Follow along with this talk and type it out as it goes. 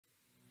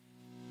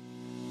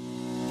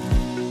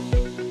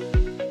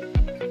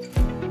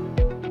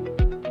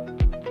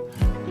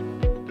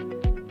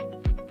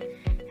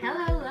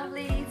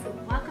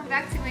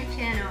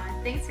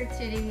for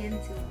tuning in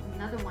to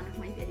another one of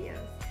my videos.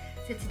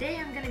 So today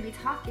I'm going to be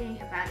talking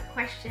about a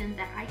question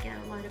that I get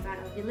a lot about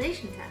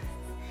ovulation tests,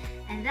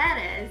 and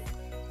that is,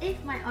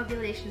 if my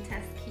ovulation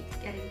test keeps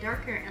getting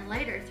darker and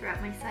lighter throughout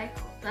my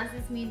cycle, does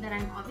this mean that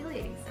I'm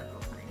ovulating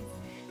several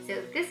times? So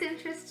if this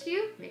interests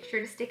you, make sure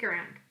to stick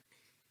around.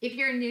 If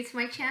you're new to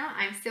my channel,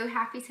 I'm so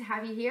happy to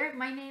have you here.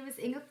 My name is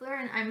Inga Fleur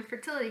and I'm a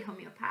fertility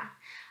homeopath.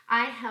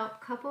 I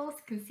help couples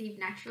conceive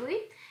naturally,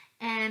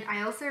 and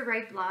I also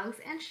write blogs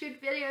and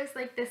shoot videos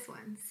like this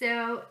one.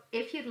 So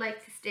if you'd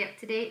like to stay up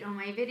to date on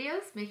my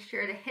videos, make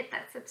sure to hit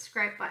that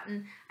subscribe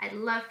button. I'd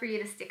love for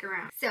you to stick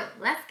around. So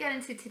let's get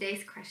into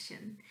today's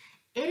question.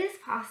 It is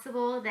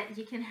possible that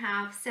you can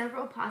have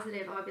several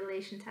positive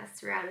ovulation tests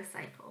throughout a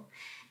cycle.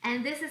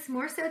 And this is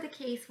more so the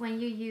case when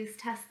you use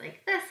tests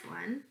like this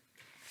one,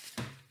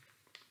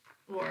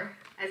 or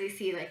as you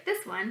see like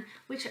this one,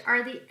 which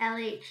are the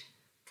LH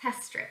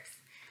test strips.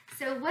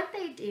 So what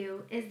they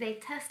do is they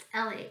test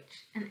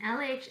LH, and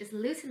LH is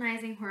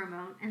luteinizing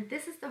hormone, and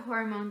this is the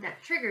hormone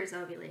that triggers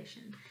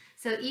ovulation.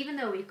 So even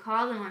though we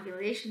call them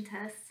ovulation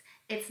tests,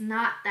 it's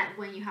not that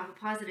when you have a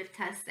positive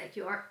test that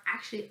you are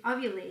actually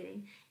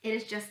ovulating. It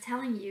is just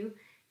telling you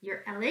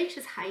your LH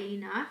is high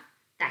enough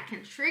that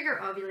can trigger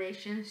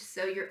ovulation,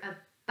 so you're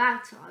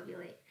about to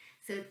ovulate.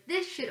 So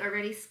this should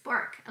already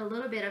spark a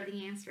little bit of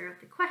the answer of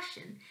the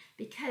question,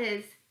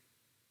 because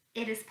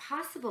it is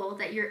possible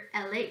that your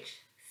LH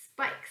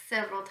spikes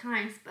several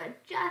times,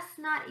 but just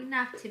not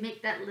enough to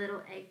make that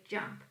little egg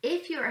jump.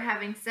 If you are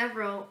having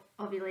several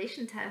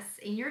ovulation tests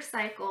in your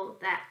cycle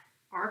that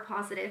are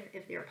positive,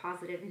 if they're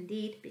positive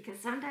indeed, because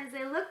sometimes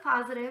they look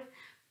positive,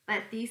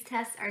 but these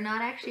tests are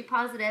not actually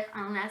positive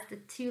unless the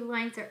two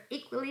lines are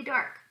equally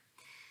dark.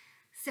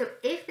 So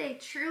if they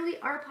truly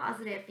are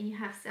positive and you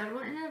have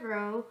several in a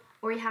row,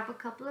 or you have a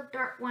couple of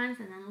dark ones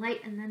and then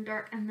light and then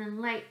dark and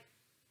then light,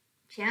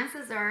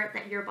 chances are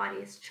that your body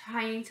is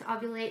trying to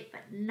ovulate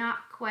but not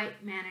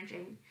quite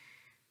managing.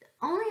 The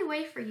only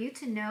way for you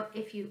to know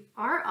if you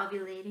are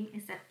ovulating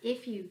is that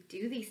if you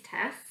do these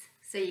tests,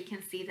 so you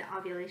can see that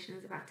ovulation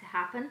is about to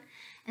happen,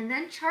 and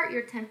then chart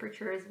your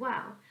temperature as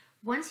well.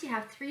 Once you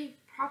have 3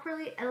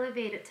 properly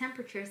elevated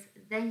temperatures,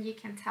 then you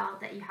can tell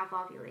that you have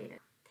ovulated.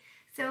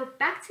 So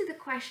back to the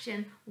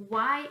question,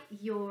 why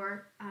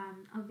your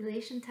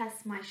ovulation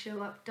tests might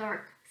show up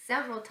dark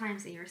several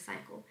times in your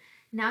cycle.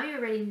 Now you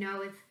already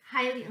know it's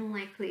highly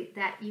unlikely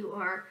that you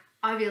are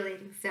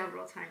ovulating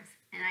several times.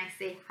 And I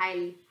say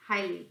highly,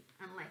 highly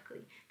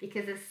unlikely,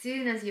 because as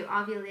soon as you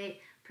ovulate,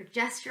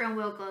 progesterone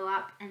will go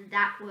up and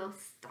that will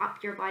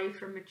stop your body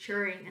from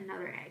maturing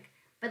another egg.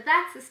 But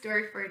that's a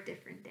story for a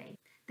different day.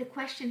 The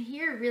question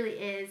here really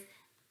is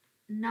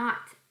not,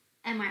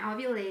 am I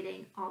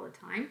ovulating all the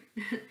time?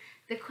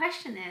 The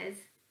question is,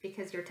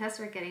 because your tests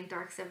are getting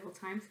dark several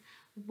times,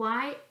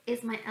 why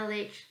is my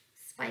LH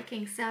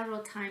spiking several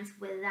times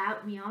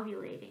without me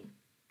ovulating?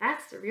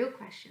 That's the real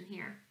question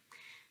here.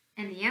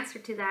 And the answer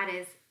to that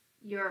is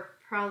you're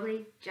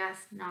probably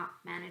just not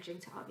managing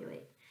to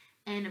ovulate.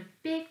 And a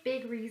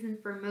big reason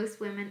for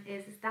most women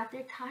is that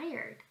they're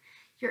tired.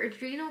 Your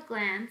adrenal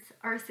glands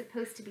are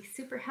supposed to be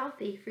super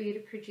healthy for you to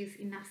produce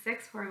enough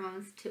sex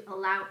hormones to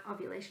allow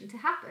ovulation to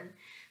happen.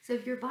 So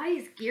if your body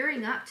is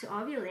gearing up to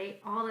ovulate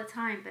all the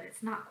time, but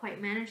it's not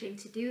quite managing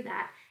to do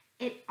that,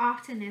 it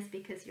often is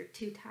because you're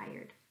too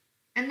tired.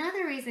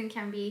 Another reason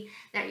can be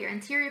that your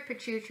anterior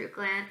pituitary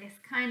gland is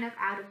kind of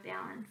out of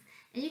balance.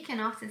 And you can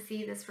often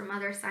see this from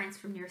other signs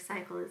from your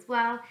cycle as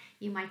well.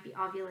 You might be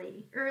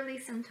ovulating early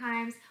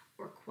sometimes,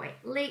 or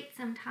quite late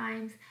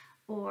sometimes,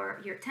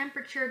 or your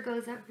temperature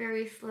goes up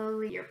very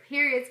slowly, your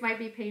periods might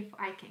be painful.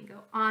 I can go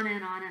on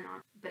and on and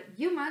on. But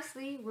you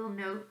mostly will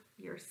know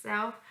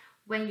yourself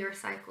when your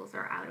cycles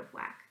are out of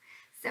whack.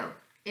 So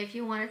if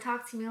you want to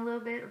talk to me a little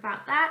bit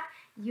about that,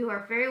 you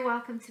are very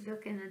welcome to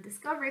book in a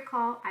discovery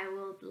call. I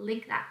will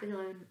link that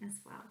below as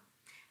well.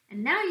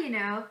 And now you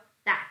know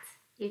that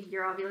if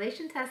your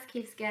ovulation test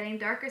keeps getting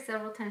darker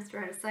several times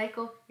throughout a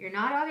cycle, you're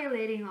not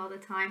ovulating all the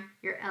time,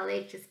 your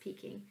LH is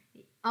peaking.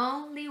 The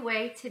only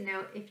way to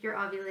know if you're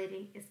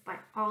ovulating is by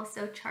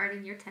also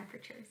charting your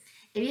temperatures.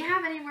 If you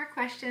have any more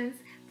questions,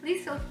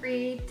 please feel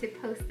free to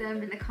post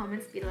them in the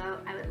comments below.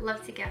 I would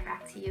love to get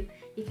back to you.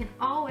 You can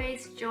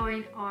always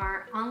join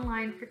our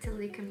online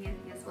fertility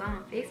community as well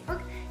on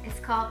Facebook. It's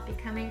called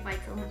Becoming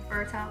Vital and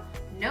Fertile.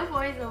 No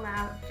boys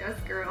allowed,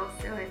 just girls,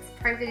 so it's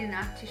private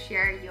enough to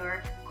share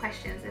your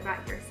questions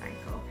about your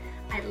cycle.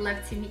 I'd love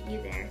to meet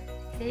you there.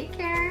 Take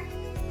care.